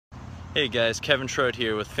Hey guys, Kevin Schroed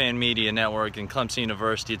here with Fan Media Network in Clemson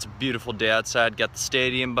University. It's a beautiful day outside. Got the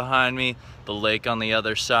stadium behind me, the lake on the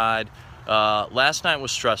other side. Last night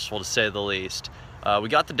was stressful to say the least. We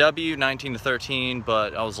got the W 19-13,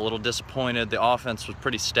 but I was a little disappointed. The offense was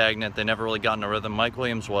pretty stagnant. They never really got in a rhythm. Mike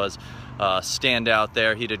Williams was standout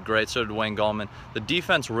there. He did great, so did Wayne Gallman. The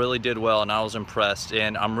defense really did well, and I was impressed.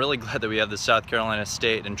 And I'm really glad that we have the South Carolina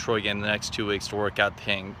State and Troy game in the next 2 weeks to work out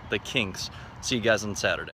the kinks. See you guys on Saturday.